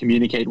able to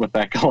communicate with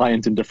their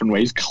client in different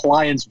ways.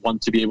 Clients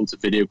want to be able to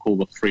video call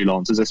with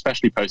freelancers,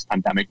 especially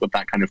post-pandemic with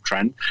that kind of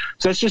trend.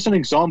 So it's just an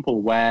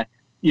example where,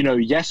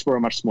 yes, we're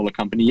a much smaller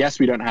company. Yes,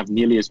 we don't have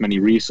nearly as many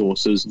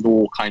resources,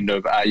 nor kind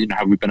of,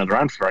 have we been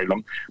around for very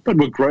long, but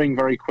we're growing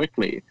very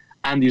quickly.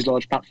 And these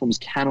large platforms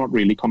cannot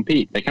really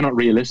compete. They cannot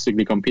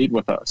realistically compete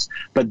with us.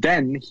 But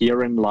then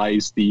herein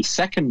lies the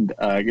second,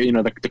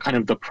 the kind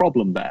of the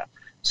problem there.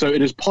 So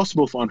it is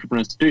possible for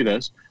entrepreneurs to do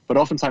this, but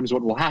oftentimes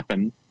what will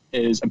happen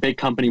is a big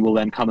company will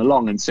then come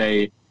along and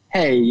say,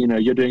 hey,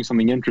 you're doing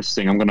something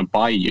interesting, I'm going to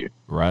buy you.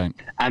 Right.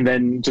 And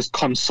then just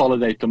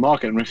consolidate the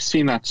market. And we've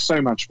seen that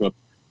so much with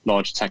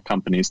large tech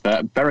companies.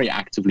 They're very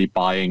actively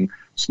buying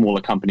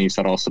smaller companies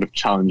that are sort of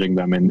challenging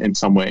them in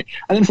some way.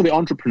 And then for the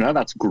entrepreneur,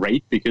 that's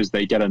great because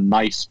they get a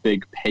nice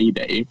big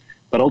payday.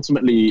 But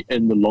ultimately,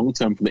 in the long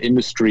term for the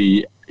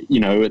industry,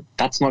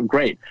 that's not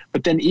great.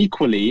 But then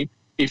equally,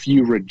 if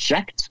you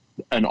reject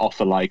an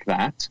offer like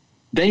that,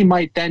 they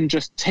might then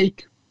just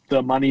take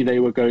the money they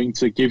were going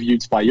to give you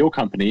to buy your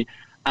company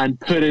and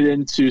put it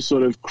into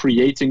sort of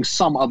creating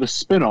some other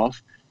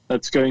spin-off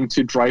that's going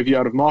to drive you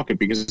out of market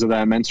because of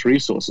their immense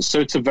resources. So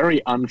it's a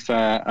very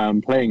unfair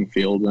playing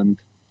field,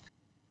 and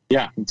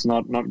yeah, it's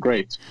not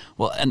great.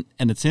 Well, and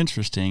it's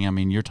interesting. I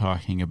mean, you're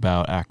talking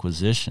about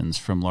acquisitions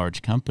from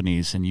large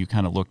companies, and you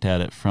kind of looked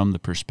at it from the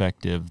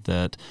perspective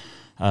that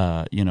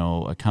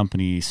a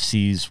company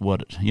sees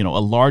what, a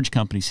large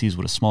company sees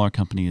what a smaller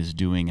company is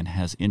doing and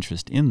has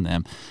interest in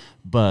them.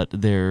 But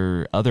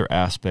there are other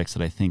aspects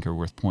that I think are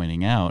worth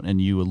pointing out.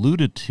 And you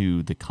alluded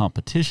to the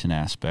competition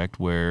aspect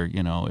where,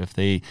 if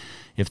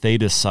they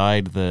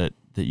decide that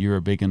you're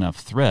a big enough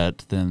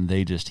threat, then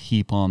they just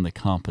heap on the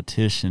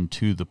competition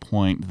to the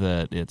point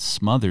that it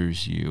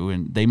smothers you.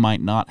 And they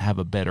might not have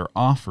a better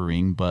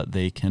offering, but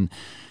they can,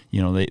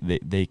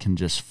 they can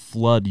just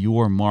flood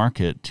your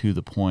market to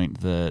the point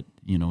that,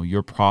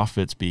 your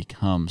profits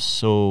become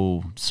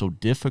so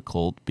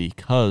difficult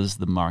because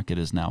the market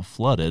is now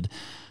flooded,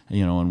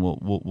 and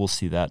we'll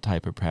see that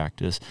type of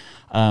practice.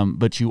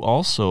 But you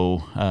also,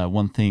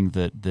 one thing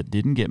that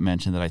didn't get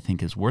mentioned that I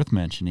think is worth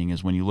mentioning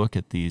is when you look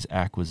at these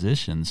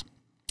acquisitions,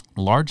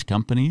 large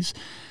companies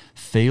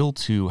fail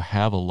to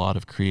have a lot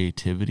of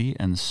creativity,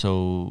 and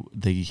so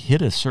they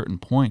hit a certain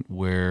point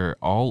where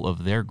all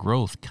of their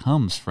growth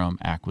comes from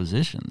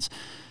acquisitions.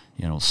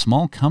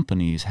 Small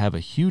companies have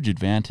a huge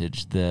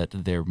advantage that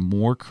they're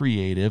more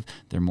creative,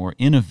 they're more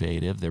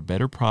innovative, they're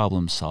better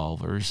problem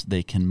solvers,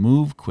 they can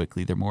move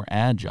quickly, they're more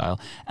agile.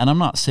 And I'm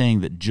not saying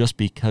that just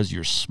because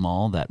you're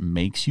small that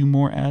makes you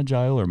more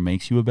agile or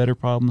makes you a better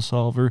problem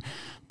solver,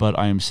 but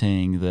I'm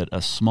saying that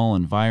a small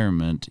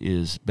environment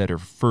is better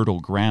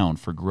fertile ground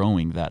for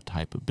growing that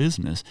type of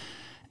business.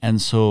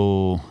 And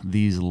so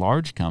these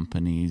large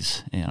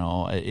companies,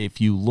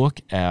 if you look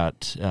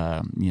at,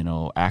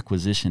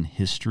 acquisition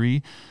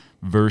history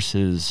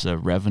versus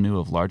revenue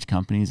of large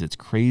companies, it's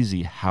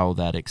crazy how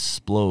that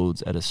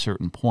explodes at a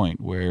certain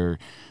point where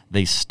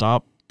they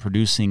stop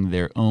producing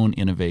their own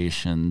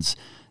innovations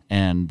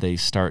and they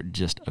start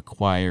just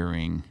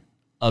acquiring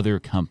other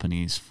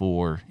companies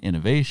for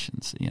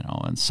innovations,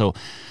 and so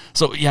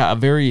yeah, a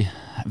very,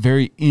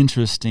 very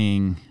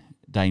interesting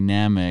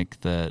dynamic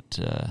that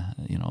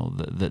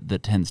that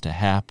tends to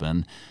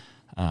happen,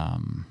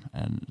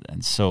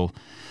 and so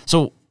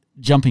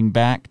jumping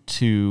back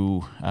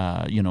to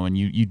and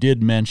you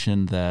did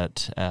mention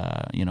that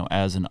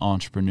as an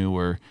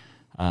entrepreneur,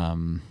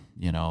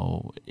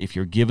 if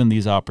you're given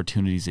these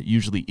opportunities, it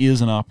usually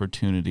is an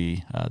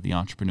opportunity. The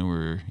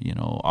entrepreneur,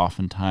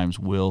 oftentimes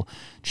will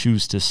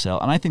choose to sell,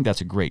 and I think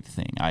that's a great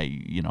thing.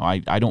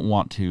 I don't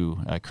want to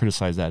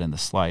criticize that in the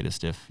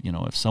slightest. If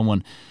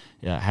someone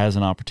has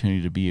an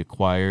opportunity to be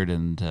acquired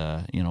and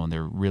and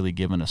they're really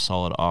given a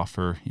solid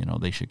offer,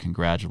 they should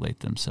congratulate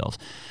themselves.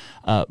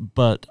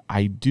 But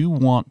I do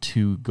want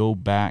to go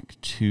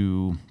back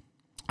to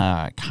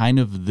kind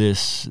of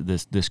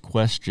this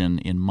question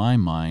in my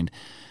mind.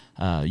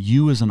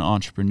 You as an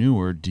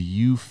entrepreneur, do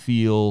you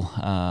feel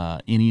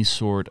any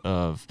sort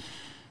of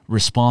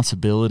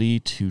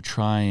responsibility to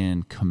try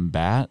and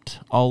combat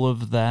all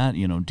of that?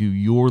 Do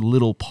your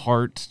little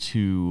part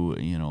to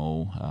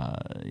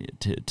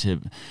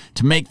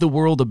to make the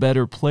world a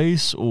better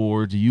place,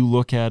 or do you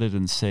look at it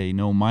and say,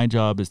 no, my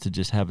job is to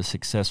just have a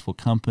successful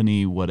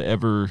company,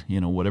 whatever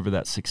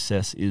that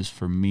success is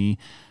for me?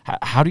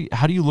 How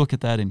do you look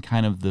at that in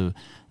kind of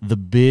the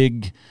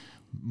big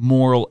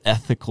moral,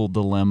 ethical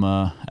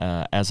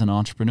dilemma as an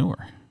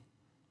entrepreneur?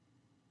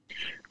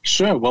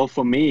 Sure. Well,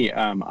 for me,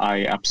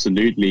 I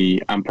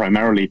absolutely am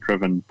primarily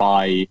driven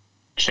by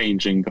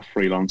changing the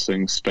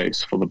freelancing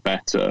space for the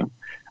better.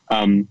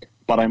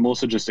 But but I'm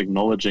also just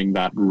acknowledging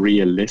that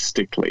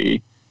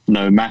realistically,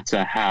 no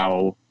matter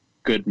how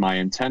good my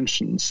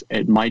intentions,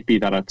 it might be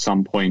that at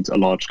some point a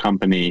large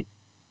company,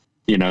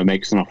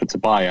 makes an offer to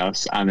buy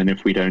us, and then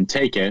if we don't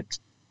take it,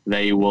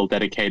 they will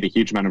dedicate a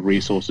huge amount of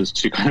resources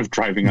to kind of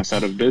driving us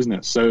out of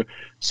business.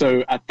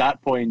 So at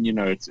that point,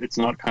 it's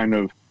not kind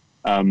of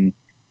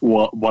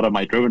what am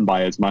I driven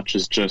by as much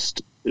as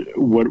just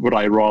would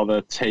I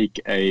rather take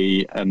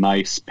a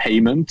nice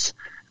payment,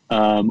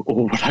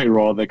 or would I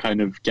rather kind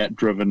of get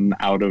driven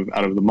out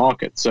of the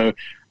market? So,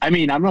 I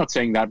mean, I'm not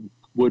saying that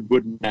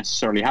wouldn't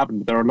necessarily happen,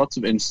 but there are lots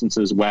of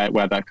instances where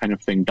that kind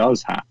of thing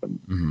does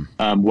happen,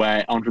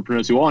 where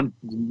entrepreneurs who aren't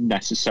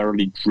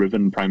necessarily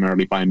driven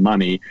primarily by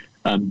money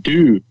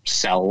do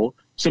sell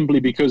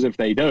simply because if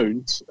they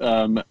don't,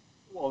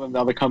 well, then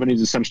the other company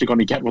is essentially going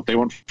to get what they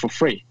want for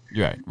free.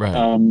 Right.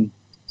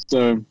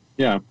 So,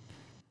 yeah.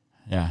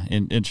 Yeah,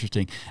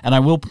 interesting. And I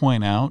will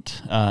point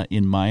out,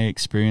 in my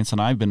experience,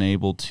 and I've been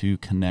able to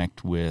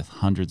connect with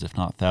hundreds, if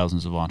not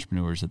thousands, of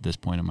entrepreneurs at this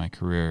point in my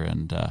career,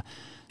 and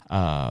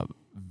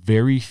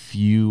very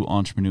few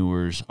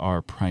entrepreneurs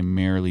are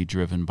primarily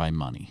driven by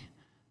money.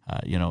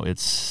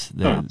 It's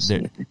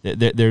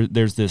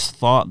there's this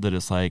thought that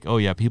it's like, oh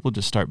yeah, people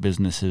just start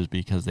businesses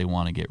because they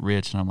want to get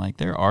rich, and I'm like,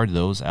 there are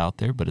those out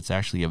there, but it's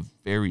actually a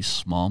very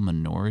small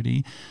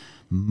minority.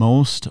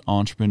 Most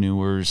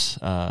entrepreneurs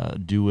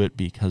do it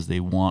because they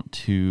want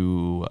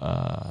to,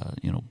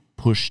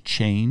 push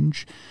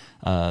change.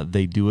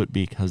 They do it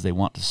because they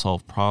want to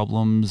solve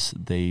problems.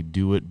 They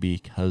do it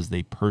because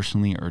they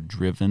personally are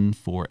driven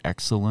for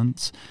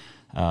excellence.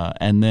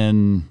 And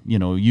then,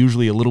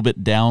 usually a little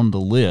bit down the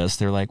list,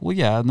 they're like, well,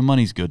 yeah, the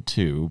money's good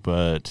too,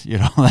 but,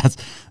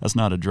 that's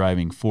not a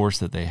driving force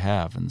that they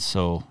have. And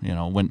so,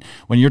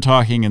 when you're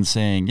talking and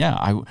saying,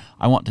 yeah,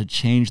 I want to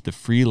change the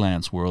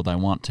freelance world, I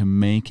want to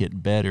make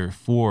it better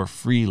for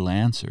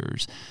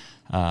freelancers,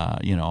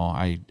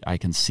 I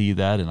can see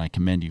that, and I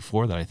commend you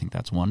for that. I think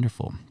that's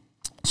wonderful.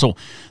 So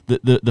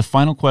the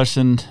final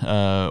question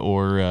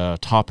or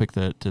topic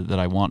that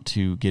I want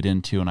to get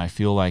into, and I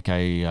feel like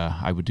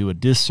I would do a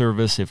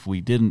disservice if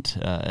we didn't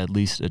at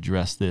least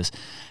address this,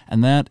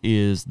 and that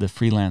is the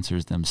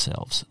freelancers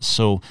themselves.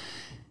 So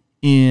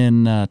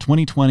in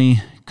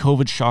 2020,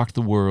 COVID shocked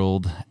the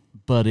world,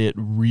 but it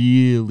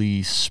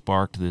really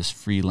sparked this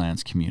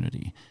freelance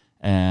community.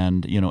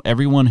 And,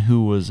 everyone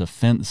who was a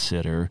fence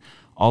sitter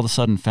all of a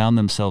sudden found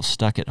themselves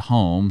stuck at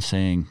home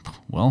saying,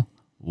 well,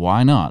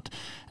 why not?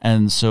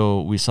 And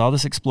so we saw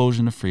this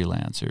explosion of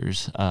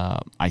freelancers.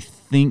 I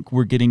think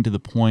we're getting to the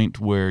point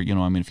where,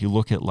 if you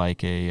look at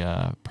like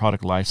a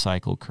product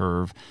lifecycle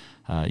curve,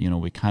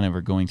 we kind of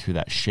are going through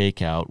that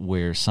shakeout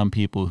where some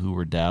people who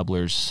were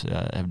dabblers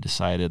have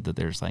decided that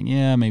there's like,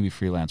 yeah, maybe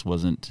freelance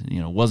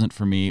wasn't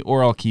for me,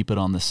 or I'll keep it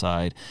on the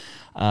side.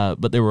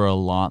 But there were a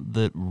lot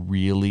that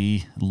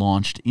really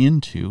launched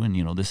into, and,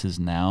 this is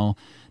now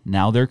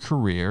their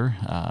career.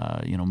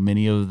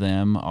 Many of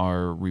them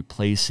are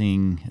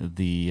replacing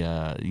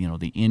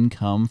the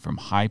income from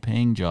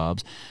high-paying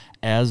jobs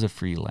as a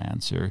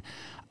freelancer.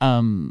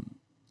 I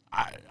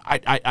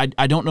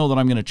don't know that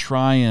I'm going to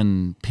try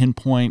and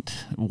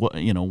pinpoint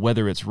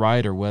whether it's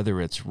right or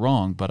whether it's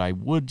wrong, but I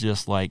would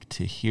just like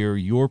to hear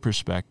your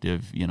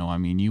perspective.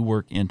 You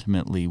work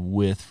intimately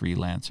with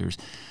freelancers.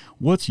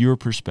 What's your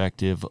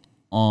perspective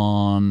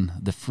on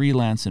the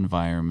freelance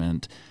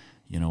environment?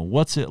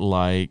 What's it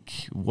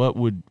like? What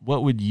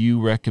would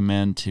you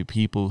recommend to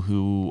people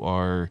who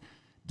are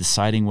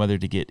deciding whether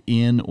to get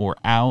in or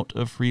out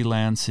of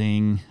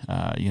freelancing?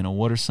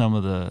 What are some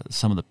of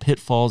the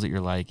pitfalls that you're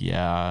like,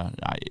 yeah,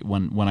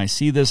 when I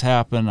see this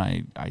happen,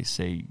 I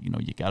say, you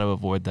got to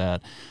avoid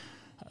that.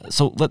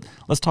 So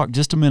let's talk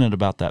just a minute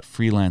about that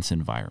freelance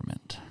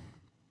environment.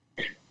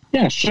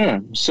 Yeah,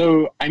 sure.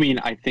 So,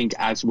 I think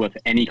as with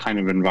any kind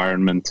of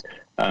environment,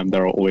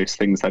 there are always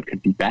things that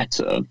could be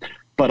better.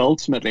 But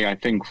ultimately, I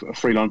think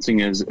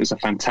freelancing is a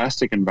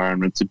fantastic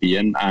environment to be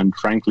in. And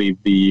frankly,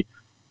 the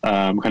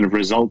kind of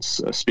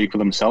results speak for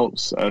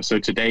themselves. So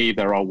today,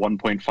 there are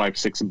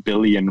 1.56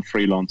 billion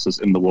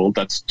freelancers in the world.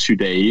 That's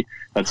today.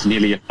 That's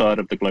nearly a third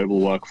of the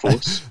global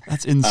workforce.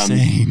 That's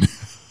insane.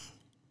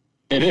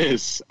 It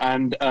is.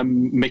 And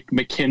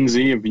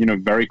McKinsey, a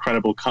very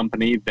credible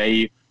company,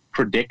 they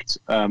predict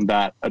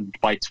that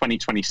by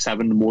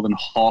 2027, more than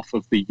half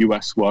of the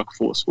U.S.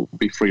 workforce will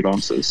be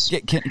freelancers. Yeah,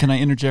 can I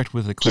interject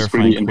with a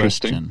clarifying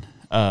question?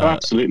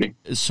 Absolutely.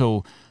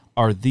 So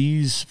are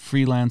these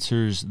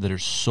freelancers that are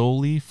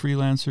solely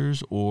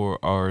freelancers, or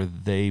are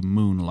they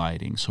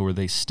moonlighting? So are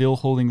they still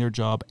holding their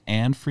job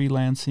and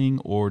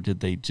freelancing, or did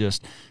they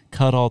just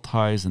cut all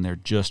ties and they're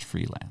just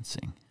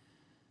freelancing?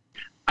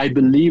 I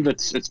believe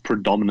it's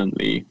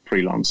predominantly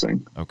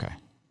freelancing. Okay.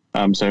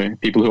 So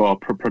people who are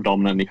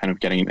predominantly kind of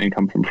getting an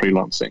income from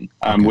freelancing,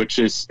 Okay. which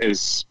is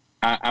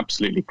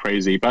absolutely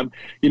crazy. But,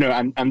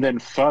 and then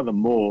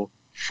furthermore,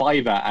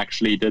 Fiverr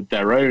actually did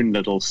their own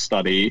little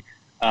study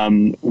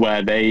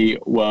where they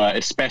were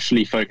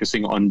especially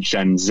focusing on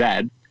Gen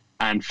Z,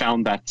 and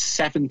found that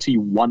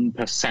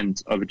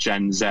 71% of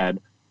Gen Z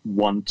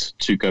want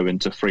to go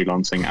into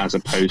freelancing as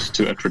opposed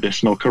to a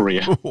traditional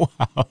career. Wow.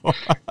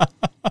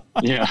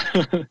 Yeah.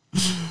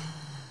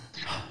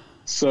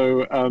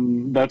 So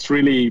that's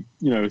really,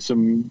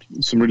 some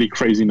really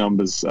crazy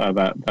numbers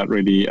that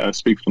really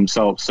speak for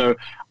themselves. So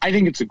I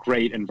think it's a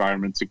great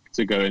environment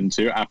to go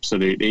into.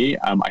 Absolutely.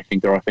 I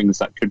think there are things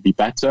that could be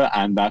better,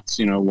 and that's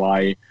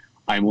why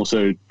I'm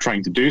also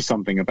trying to do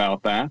something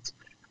about that.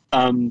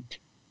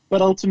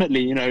 But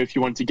ultimately, if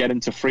you want to get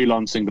into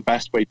freelancing, the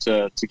best way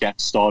to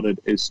get started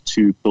is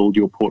to build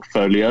your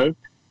portfolio.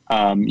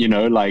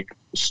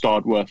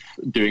 Start with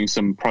doing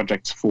some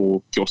projects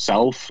for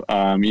yourself,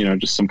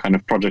 just some kind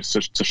of projects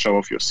to show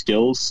off your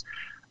skills.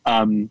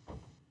 Find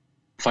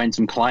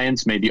some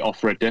clients, maybe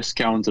offer a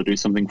discount or do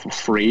something for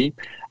free.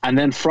 And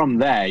then from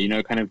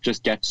there, kind of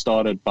just get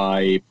started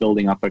by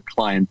building up a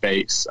client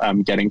base,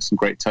 getting some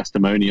great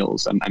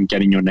testimonials and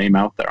getting your name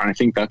out there. And I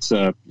think that's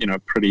a,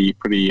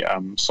 pretty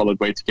solid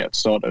way to get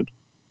started.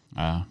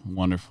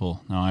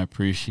 Wonderful. No, I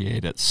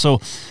appreciate it. So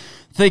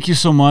thank you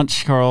so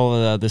much,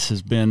 Karl. This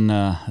has been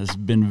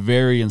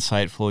very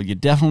insightful. You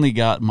definitely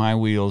got my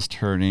wheels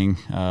turning.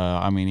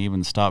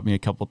 Even stopped me a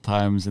couple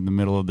times in the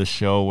middle of the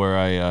show where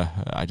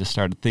I just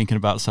started thinking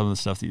about some of the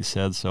stuff that you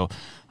said. So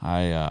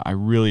I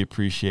really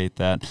appreciate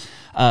that.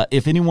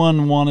 If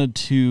anyone wanted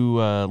to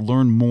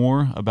learn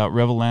more about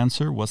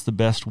Revolancer, what's the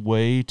best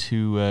way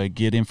to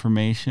get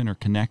information or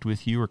connect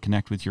with you or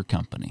connect with your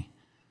company?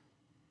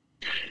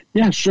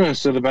 Yeah, sure.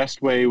 So the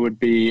best way would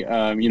be,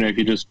 if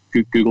you just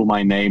Google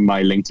my name,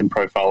 my LinkedIn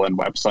profile and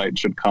website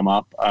should come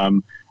up.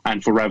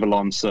 And for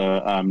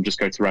Revolancer, just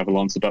go to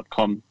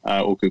revolancer.com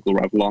or Google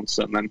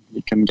Revolancer, and then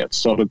you can get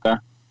started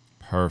there.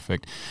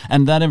 Perfect.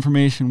 And that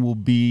information will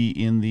be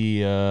in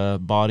the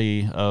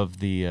body of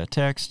the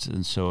text.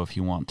 And so if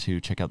you want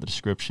to check out the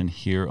description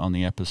here on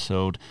the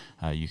episode,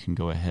 you can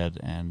go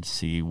ahead and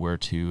see where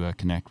to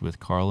connect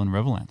with Karl and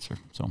Revolancer.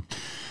 So,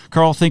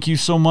 Karl, thank you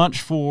so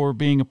much for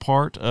being a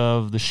part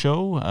of the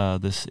show.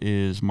 This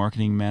is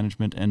Marketing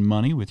Management and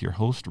Money with your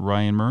host,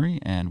 Ryan Murray,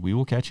 and we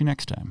will catch you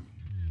next time.